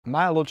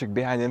My logic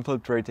behind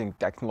infiltrating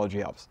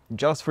technology hubs.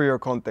 Just for your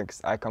context,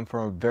 I come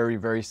from a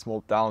very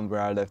small town where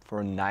I lived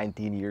for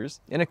 19 years,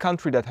 in a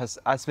country that has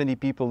as many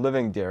people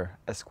living there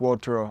as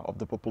quarter of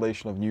the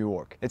population of New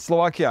York. It's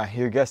Slovakia,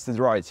 you guessed it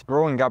right.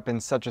 Growing up in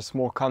such a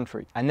small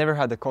country, I never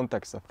had the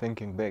context of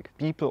thinking big.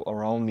 People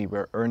around me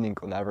were earning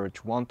on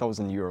average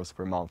 1,000 euros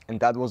per month, and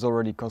that was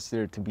already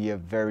considered to be a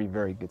very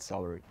good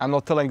salary. I'm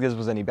not telling this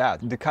was any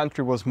bad. The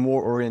country was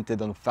more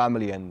oriented on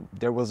family and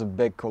there was a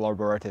big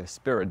collaborative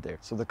spirit there,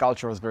 so the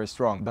culture was very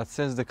strong. But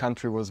since the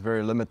country was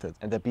very limited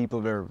and the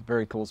people were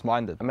very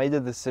close-minded, I made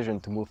the decision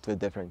to move to a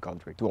different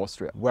country, to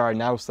Austria, where I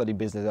now study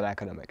business and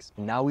economics.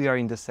 And now we are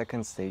in the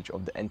second stage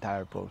of the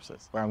entire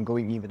process, where I'm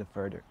going even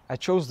further. I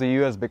chose the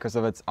US because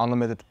of its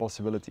unlimited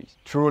possibilities,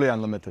 truly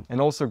unlimited, and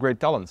also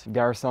great talent.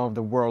 There are some of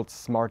the world's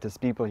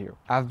smartest people here.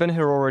 I've been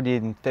here already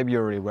in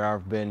February, where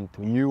I've been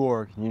to New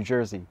York, New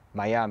Jersey,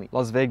 Miami,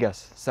 Las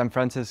Vegas, San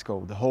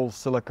Francisco, the whole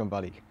Silicon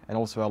Valley, and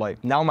also LA.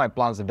 Now my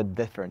plan's a bit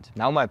different.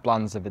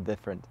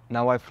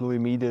 Now I flew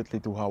immediately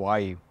to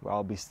Hawaii, where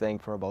I'll be staying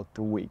for about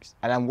 2 weeks.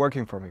 And I'm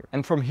working from here.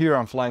 And from here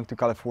I'm flying to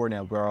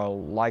California, where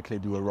I'll likely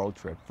do a road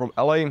trip from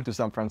LA to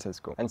San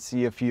Francisco and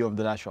see a few of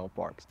the national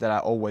parks that I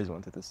always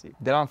wanted to see.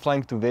 Then I'm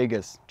flying to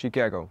Vegas,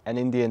 Chicago, and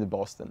in the end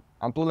Boston.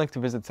 I'm planning to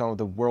visit some of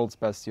the world's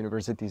best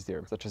universities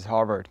there, such as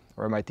Harvard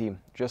or MIT,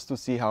 just to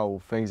see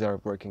how things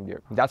are working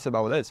there. That's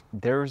about it.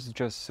 There's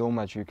just so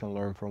much you can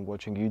learn from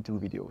watching YouTube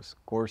videos,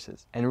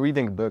 courses, and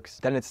reading books.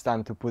 Then it's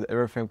time to put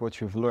everything what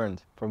you've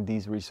learned from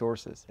these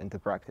resources into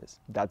practice.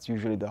 That's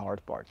usually the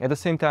hard part. At the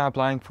same time, I'm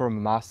applying for a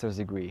master's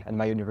degree at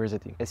my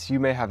university. As you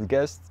may have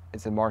guessed,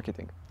 it's in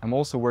marketing. I'm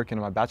also working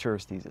on my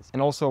bachelor's thesis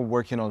and also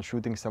working on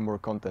shooting some more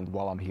content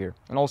while I'm here,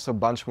 and also a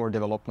bunch more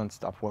development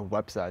stuff with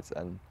websites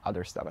and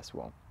other stuff as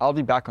well. I'll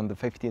be back on the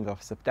 15th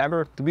of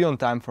September to be on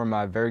time for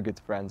my very good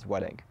friend's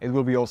wedding. It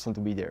will be awesome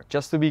to be there.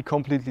 Just to be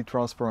completely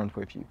transparent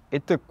with you,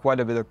 it took quite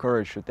a bit of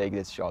courage to take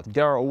this shot.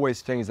 There are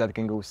always things that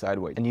can go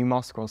sideways, and you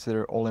must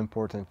consider all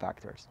important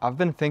factors. I've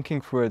been thinking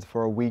through it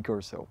for a week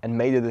or so and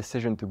made a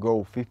decision to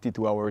go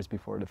 52 hours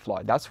before the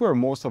flight. That's where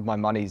most of my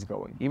money is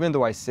going. Even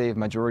though I save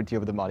majority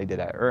of the money that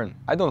I earn,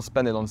 I don't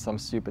spend it on some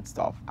stupid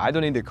stuff. I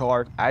don't need a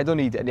car, I don't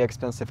need any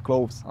expensive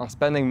clothes. I'm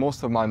spending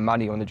most of my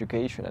money on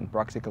education and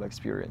practical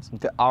experience.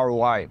 The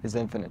ROI is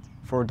infinite.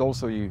 For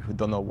those of you who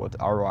don't know what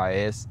ROI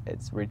is,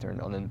 it's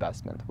return on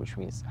investment, which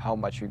means how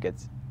much you get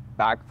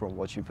back from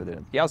what you put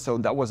in. Yeah, so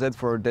that was it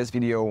for this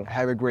video.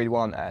 Have a great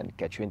one and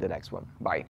catch you in the next one. Bye.